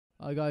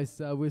Hi guys,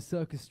 we're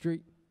Ciircus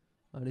Street,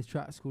 and this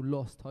track's called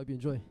Lost. Hope you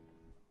enjoy.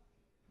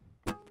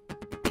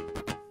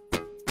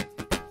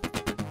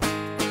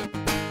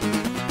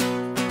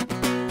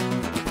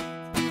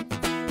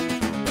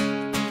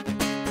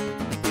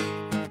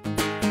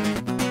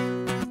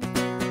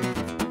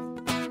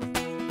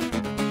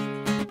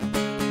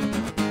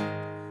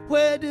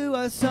 Where do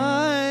I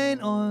sign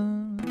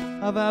on?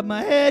 I've had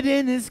my head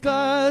in this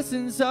glass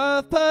since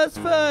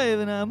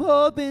 5:30, and I'm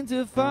hoping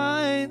to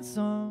find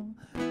some.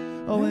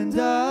 Oh, and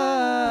I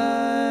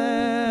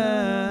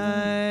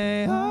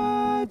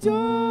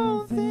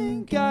don't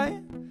think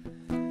I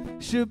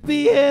should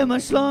be here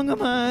much longer,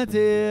 my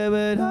dear,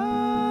 but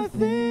I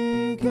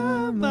think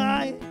I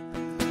might.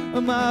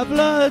 My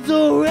blood's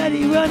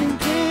already running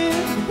clear.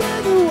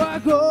 Where do I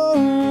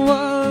go?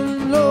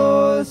 I'm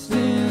lost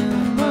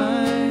in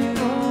my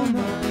own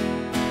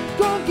mind.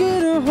 Can't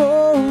get a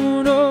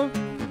hold of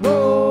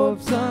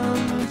ropes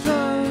I'm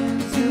trying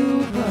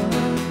to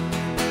climb,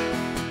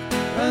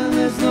 and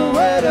there's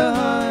nowhere to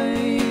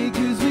hide,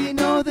 'cause we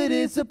know that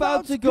it's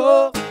about to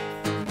go.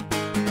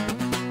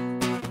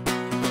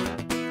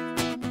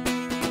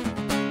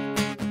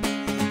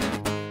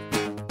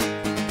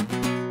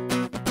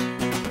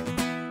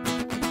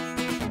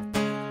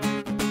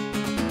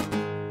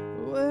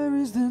 Where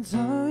is the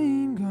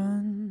time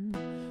gone?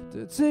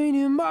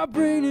 Detaining my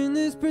brain in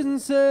this prison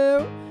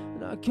cell,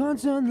 and I can't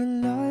turn the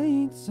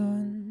lights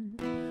on.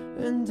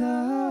 And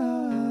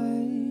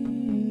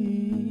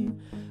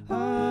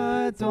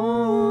I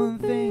don't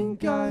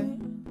think I,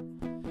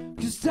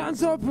 'cause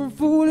time's up and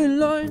fall in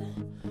line.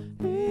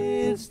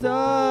 It's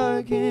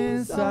dark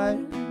inside,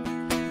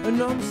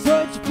 and I'm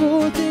searching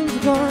for things I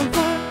can't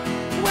find.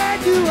 Where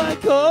do I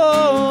go?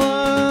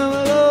 I'm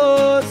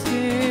lost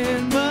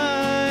in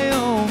my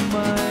own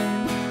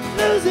mind,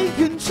 losing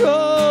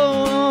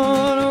control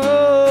on the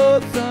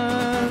ropes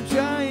I'm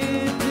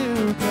trying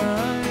to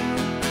climb,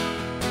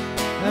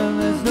 and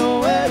there's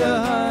nowhere to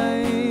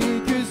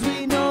hide, 'cause we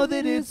know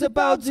that it's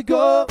about to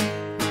go.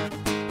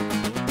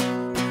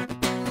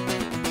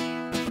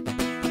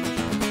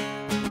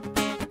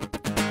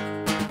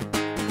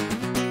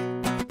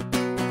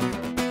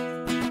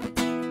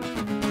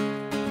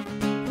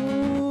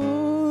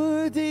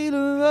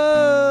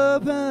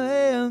 Up and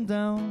lay 'em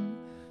down,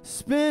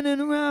 spinning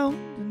around,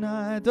 and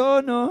I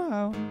don't know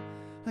how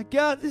I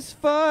got this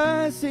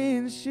far,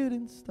 seeing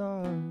shooting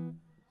stars.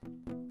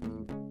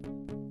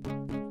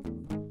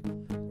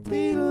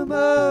 Beat 'em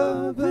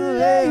up and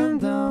lay 'em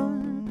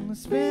down,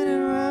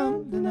 spinning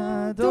around, and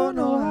I don't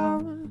know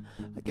how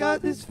I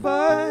got this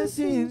far,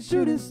 seeing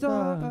shooting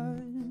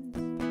stars.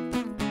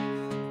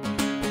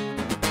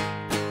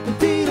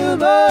 Beat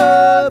 'em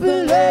up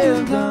and lay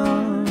 'em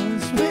down,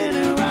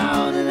 spinning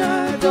around, and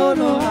I don't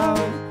know how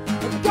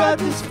I got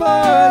this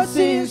far,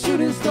 seeing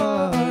shooting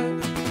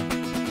stars.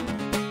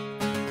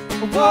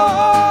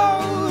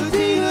 Whoa,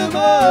 beat 'em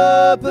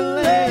up and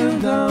lay 'em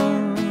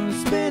down,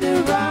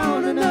 spinning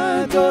around, and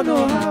I don't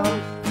know how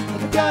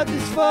I got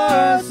this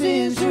far,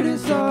 seeing shooting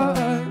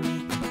stars.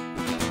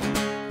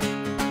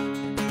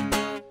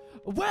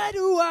 Where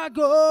do I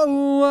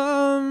go?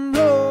 I'm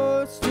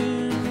lost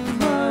in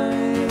my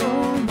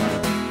own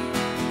mind.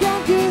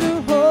 Can't get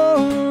a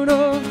hold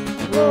of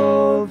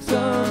ropes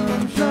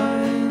I'm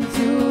trying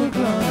to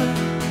climb,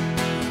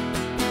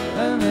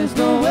 and there's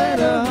nowhere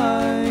to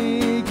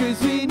hide,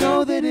 'cause we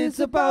know that it's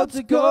about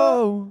to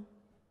go.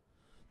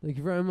 Thank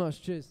you very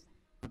much. Cheers.